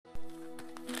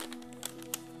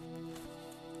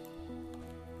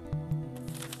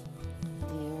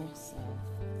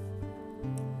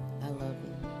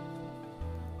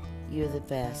You're the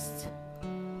best.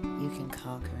 You can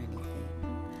conquer anything.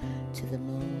 To the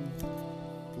moon,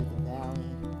 through the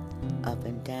valley, up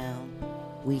and down.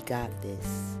 We got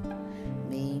this.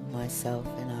 Me, myself,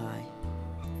 and I.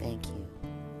 Thank you.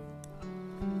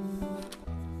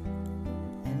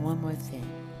 And one more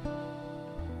thing.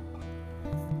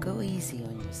 Go easy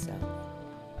on yourself.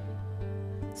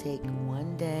 Take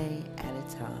one day at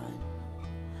a time,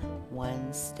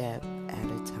 one step at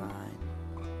a time.